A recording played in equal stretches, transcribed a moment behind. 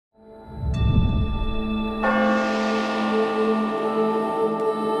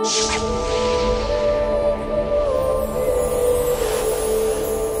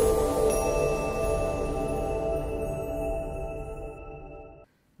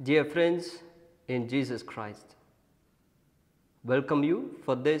Dear friends in Jesus Christ, welcome you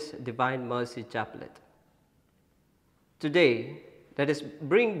for this Divine Mercy Chaplet. Today, let us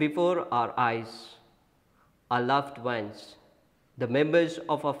bring before our eyes our loved ones, the members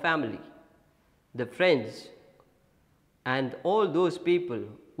of our family, the friends, and all those people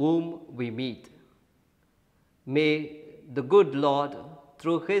whom we meet. May the good Lord,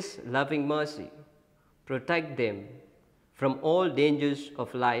 through His loving mercy, protect them from all dangers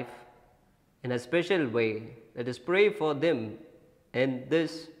of life. In a special way, let us pray for them in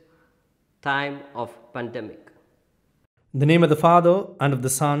this time of pandemic. In the name of the Father, and of the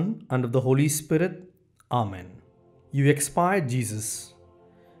Son, and of the Holy Spirit. Amen. You expired, Jesus,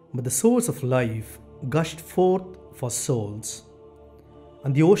 but the source of life gushed forth for souls,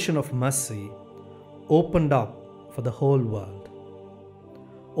 and the ocean of mercy opened up for the whole world.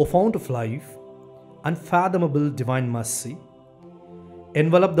 O fount of life, unfathomable divine mercy,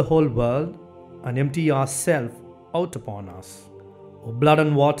 envelop the whole world and empty yourself out upon us. O blood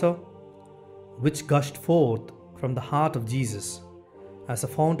and water, which gushed forth from the heart of Jesus as a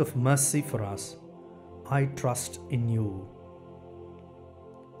fount of mercy for us, I trust in you.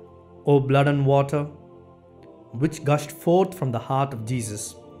 O blood and water, which gushed forth from the heart of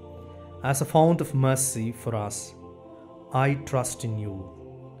Jesus as a fount of mercy for us, I trust in you.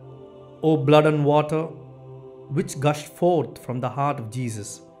 O blood and water, which gushed forth from the heart of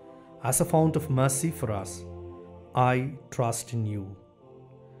Jesus as a fount of mercy for us, I trust in you.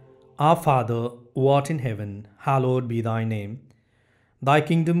 Our Father, who art in heaven, hallowed be thy name. Thy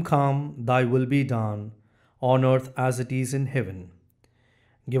kingdom come, thy will be done, on earth as it is in heaven.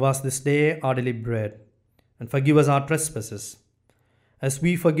 Give us this day our daily bread, and forgive us our trespasses, as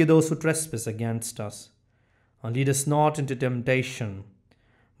we forgive those who trespass against us. And lead us not into temptation,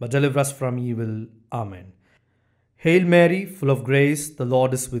 but deliver us from evil. Amen. Hail Mary, full of grace, the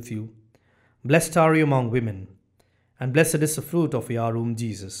Lord is with you. Blessed are you among women, and blessed is the fruit of your womb,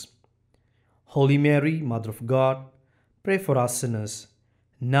 Jesus. Holy Mary, Mother of God, pray for us sinners,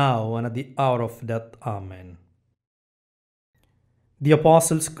 now and at the hour of death. Amen. The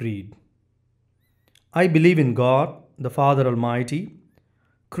Apostles' Creed. I believe in God, the Father Almighty,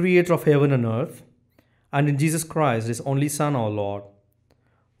 creator of heaven and earth, and in Jesus Christ, his only Son, our Lord,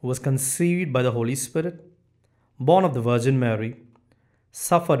 who was conceived by the Holy Spirit, born of the Virgin Mary,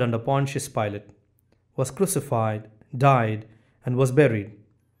 suffered under Pontius Pilate, was crucified, died, and was buried.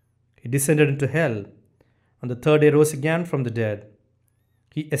 He descended into hell, and the third day rose again from the dead.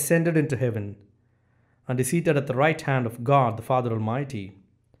 He ascended into heaven, and is seated at the right hand of God, the Father Almighty.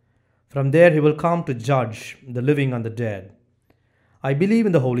 From there he will come to judge the living and the dead. I believe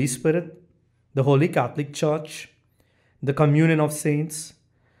in the Holy Spirit, the Holy Catholic Church, the communion of saints,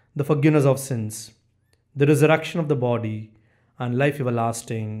 the forgiveness of sins, the resurrection of the body, and life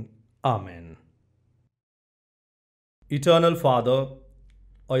everlasting. Amen. Eternal Father,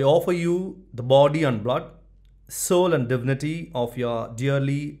 I offer you the body and blood, soul and divinity of your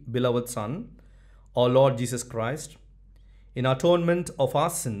dearly beloved Son, our Lord Jesus Christ, in atonement of our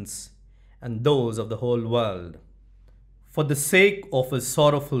sins and those of the whole world. For the sake of his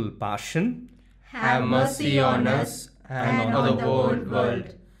sorrowful passion, have mercy on us and on the whole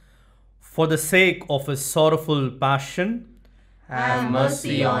world. For the sake of his sorrowful passion, have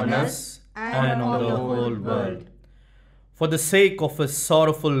mercy on us and on the whole world. For the sake of his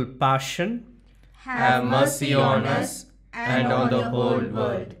sorrowful passion, have mercy on us and on the whole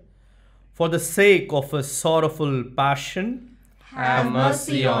world. For the sake of his sorrowful passion, have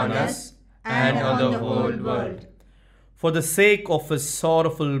mercy on us and on the whole world. For the sake of his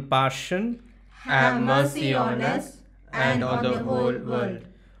sorrowful passion, have mercy on us and on the whole world.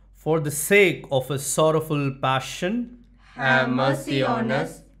 For the sake of his sorrowful passion, have mercy on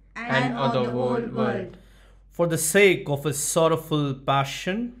us and on the whole world. For the sake of his sorrowful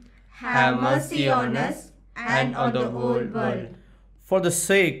passion, have mercy on us and on the whole world. For the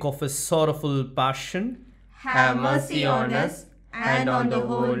sake of his sorrowful passion, have mercy on us and on the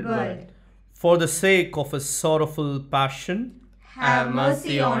whole world. For the sake of his sorrowful passion, have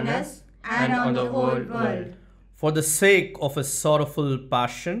mercy on us and on the whole world. For the sake of his sorrowful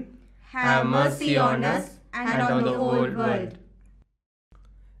passion, have mercy on us and on the whole world.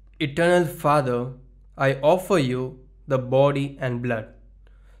 Eternal Father, I offer you the body and blood,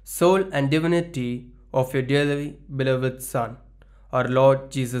 soul and divinity of your dearly beloved Son, our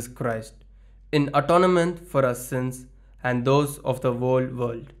Lord Jesus Christ, in atonement for our sins and those of the whole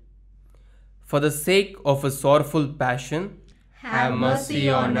world. For the sake of his sorrowful passion, have mercy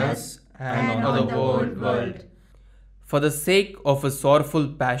on us and on the whole world. For the sake of his sorrowful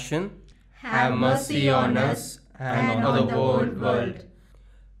passion, have mercy on us and on the whole world.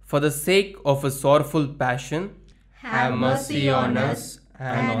 For the sake of his sorrowful passion, have mercy on us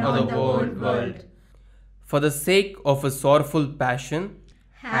and on the whole world. for the sake of his sorrowful passion,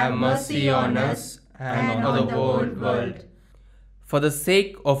 Have mercy on us and on the whole world. for the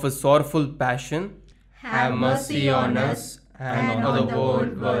sake of his sorrowful passion, Have mercy on us and on the whole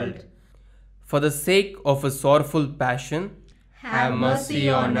world. for the sake of his sorrowful passion, Have mercy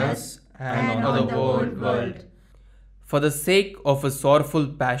on us and on the whole world. for the sake of his sorrowful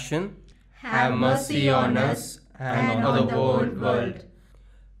passion, Have mercy on us and on the whole world.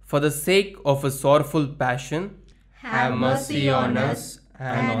 for the sake of his sorrowful passion, Have mercy on us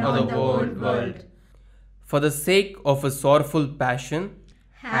and on the whole world. for the sake of his sorrowful passion,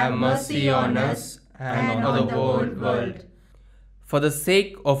 Have mercy on us and on the whole world. for the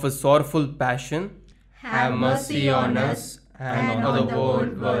sake of his sorrowful passion, Have mercy on us and on the whole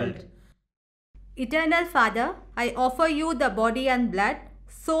world. Eternal Father, I offer you the body and blood,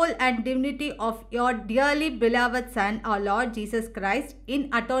 soul and divinity of your dearly beloved Son, our Lord Jesus Christ, in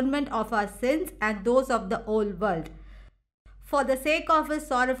atonement of our sins and those of the whole world. For the sake of his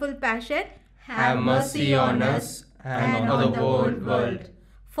sorrowful passion, Have mercy on us and on the whole world.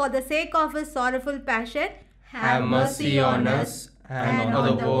 for the sake of his sorrowful passion, Have mercy on us and on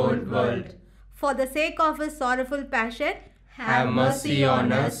the whole world. for the sake of his sorrowful passion, Have mercy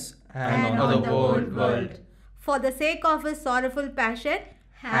on us and on the whole world. for the sake of his sorrowful passion,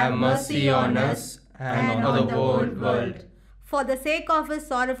 Have mercy on us and on the whole world. for the sake of his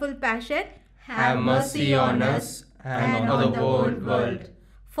sorrowful passion, Have mercy on us and on the whole world.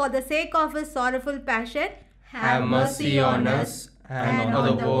 for the sake of his sorrowful passion, Have mercy on us and on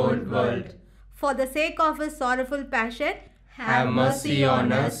the whole world. for the sake of his sorrowful passion, Have mercy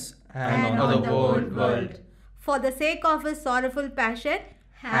on us and on the whole world. for the sake of his sorrowful passion,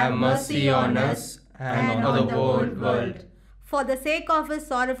 Have mercy on us and on the whole world. for the sake of his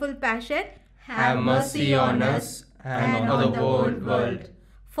sorrowful passion, Have mercy on us and on the whole world.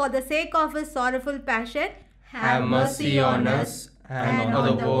 for the sake of his sorrowful passion, Have mercy on us and on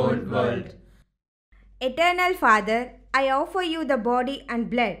the whole world. Eternal Father, I offer you the body and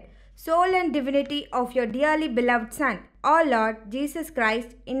blood, soul and divinity of your dearly beloved Son, our Lord Jesus Christ,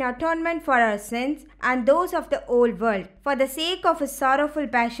 in atonement for our sins and those of the whole world. For the sake of his sorrowful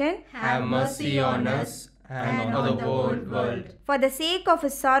passion, Have mercy on us and on the whole world. for the sake of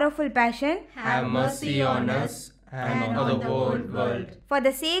his sorrowful passion, Have mercy on us and on the whole world. for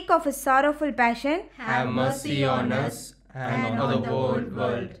the sake of his sorrowful passion, Have mercy on us and on the whole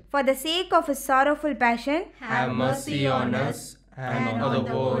world. for the sake of his sorrowful passion, Have mercy on us and on the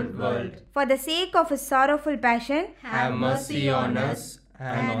whole world. for the sake of his sorrowful passion, Have mercy on us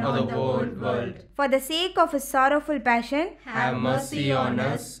and on the whole world. for the sake of his sorrowful passion, Have mercy on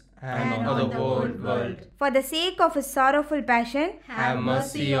us and on the whole world. for the sake of his sorrowful passion, Have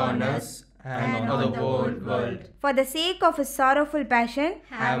mercy on us and on the whole world. for the sake of his sorrowful passion,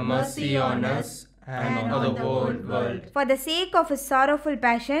 Have mercy on us and on the whole world. for the sake of his sorrowful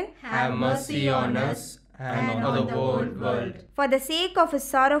passion, Have mercy on us and on the whole world. for the sake of his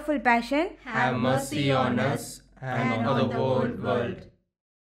sorrowful passion, Have mercy on us and on the whole world.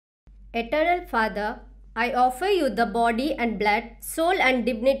 Eternal Father, I offer you the body and blood, soul and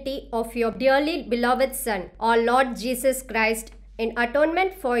divinity of your dearly beloved Son, our Lord Jesus Christ, in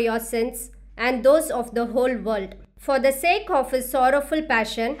atonement for your sins and those of the whole world. For the sake of his sorrowful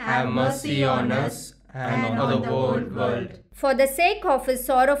passion, Have mercy on us and on the whole world. for the sake of his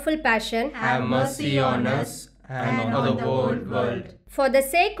sorrowful passion, Have mercy on us and on the whole world. for the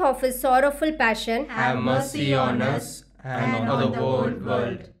sake of his sorrowful passion, Have mercy on us and on the whole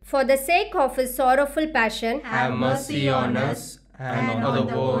world. for the sake of his sorrowful passion, Have mercy on us and on the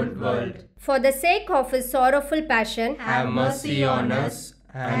whole world. for the sake of his sorrowful passion, Have mercy on us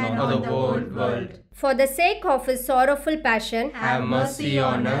and on the whole world. for the sake of his sorrowful passion, Have mercy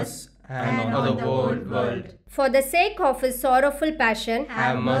on us and on the whole world. for the sake of his sorrowful passion,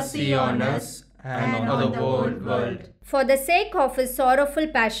 Have mercy on us and on the whole world. for the sake of his sorrowful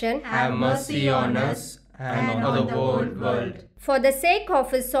passion, Have mercy on us and on the whole world. for the sake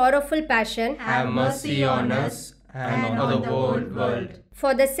of his sorrowful passion, Have mercy on us and on the whole world.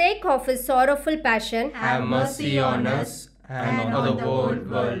 for the sake of his sorrowful passion, Have mercy on us and on the whole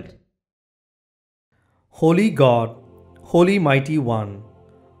world. Holy God, Holy Mighty One,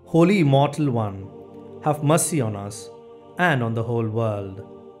 Holy Immortal One, have mercy on us and on the whole world.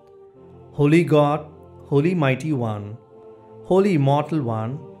 Holy God, Holy Mighty One, Holy Immortal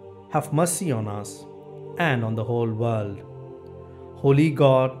One, have mercy on us and on the whole world. Holy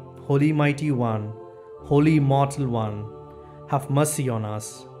God, Holy Mighty One, Holy Immortal One, have mercy on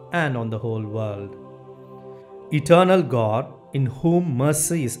us and on the whole world. Eternal God, in whom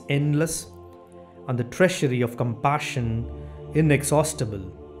mercy is endless and the treasury of compassion inexhaustible,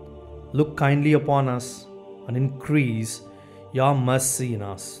 look kindly upon us and increase your mercy in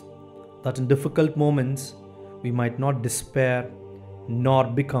us, that in difficult moments we might not despair nor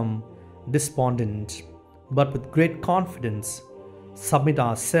become despondent, but with great confidence submit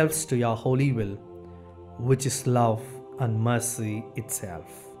ourselves to your holy will, which is love and mercy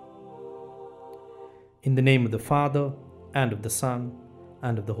itself. In the name of the Father, and of the Son,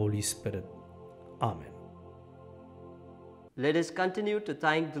 and of the Holy Spirit. Amen. Let us continue to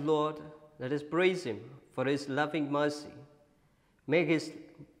thank the Lord. Let us praise Him for His loving mercy. May His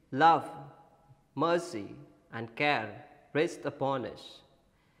love, mercy, and care rest upon us.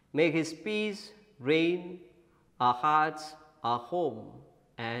 May His peace reign our hearts, our home,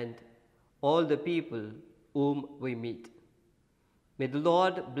 and all the people whom we meet. May the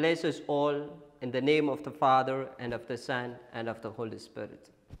Lord bless us all in the name of the Father, and of the Son, and of the Holy Spirit.